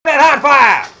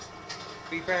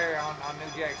be fair, on New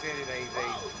Jack City, they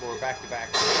were back to back.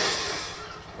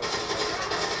 Let's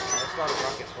start a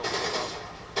rocket.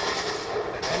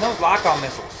 And those lock-on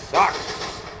missiles suck.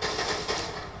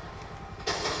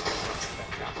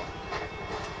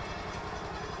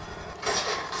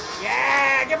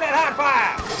 Yeah, give me that hot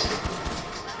fire.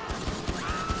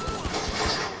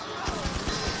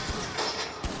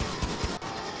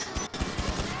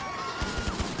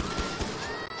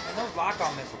 And those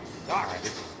lock-on missiles suck.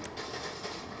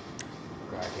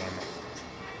 God damn it.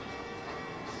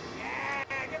 Yeah,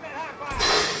 give me that hot fire.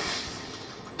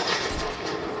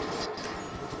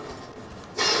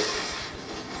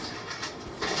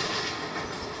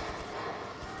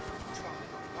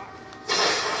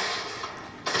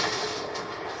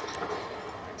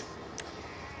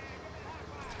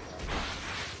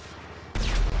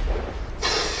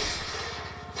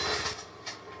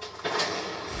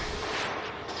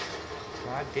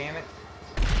 God damn it.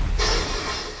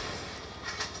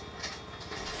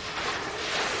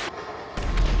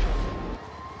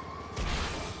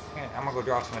 I'm gonna go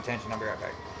draw some attention. I'll be right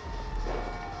back.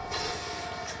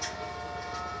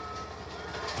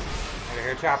 I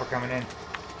hear a chopper coming in. God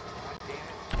damn it.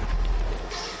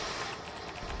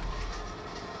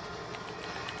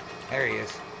 There he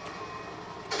is.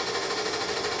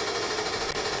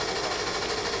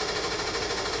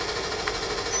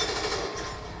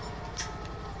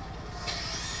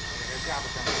 I hear a chopper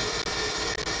coming in.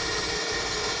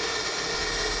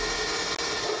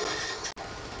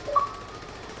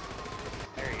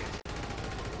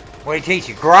 What did he teach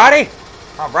you? Karate?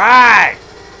 Alright!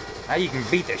 Now you can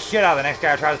beat the shit out of the next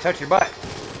guy who tries to touch your butt.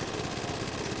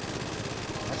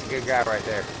 That's a good guy right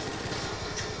there.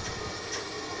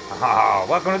 Oh,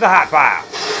 welcome to the hot fire.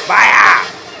 Fire!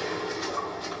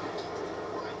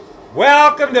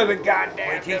 Welcome to the goddamn.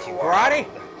 What did he teach you? Karate?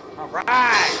 Alright!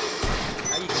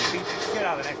 Now you can beat the shit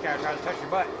out of the next guy who tries to touch your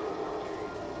butt.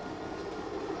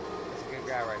 That's a good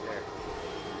guy right there.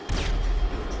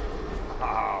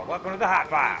 Oh, welcome to the hot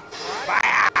fire.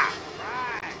 Fire!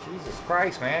 Right. Jesus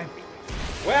Christ, man.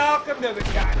 Welcome to the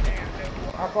goddamn thing.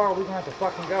 How far are we going to have to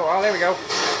fucking go? Oh, there we go.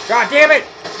 God damn it!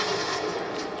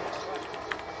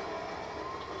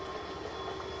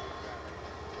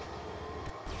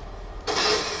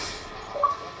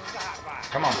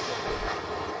 Come on.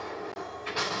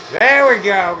 There we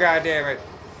go, god damn it.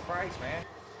 Christ, man.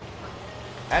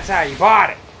 That's how you bought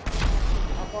it.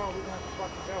 How far are we going to have to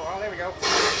fucking go? Oh, there we go.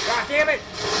 God damn it!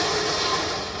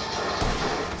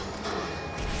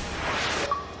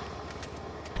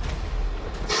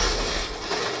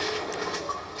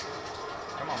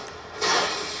 Come on.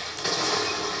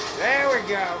 There we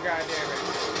go, god damn it.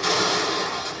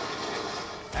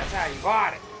 That's how you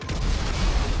bought it.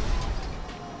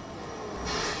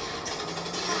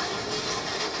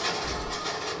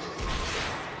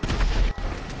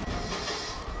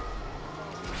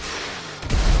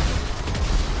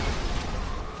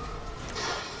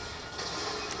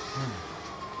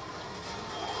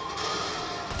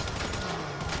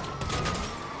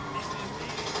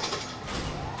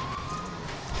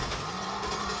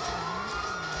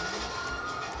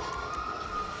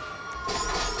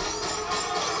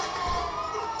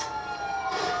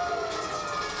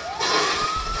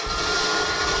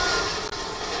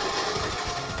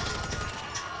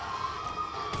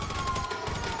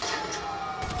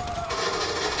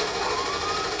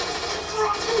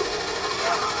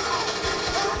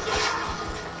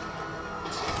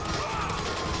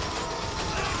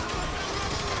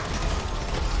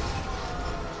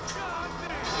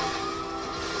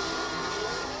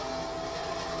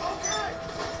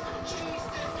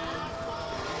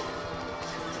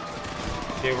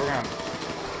 Dude, we're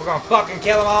gonna fucking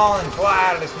kill them all and fly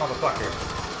out of this motherfucker.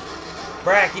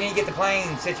 Brack, you need to get the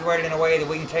plane situated in a way that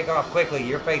we can take off quickly.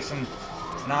 You're facing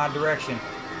an odd direction.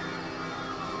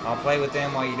 I'll play with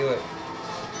them while you do it.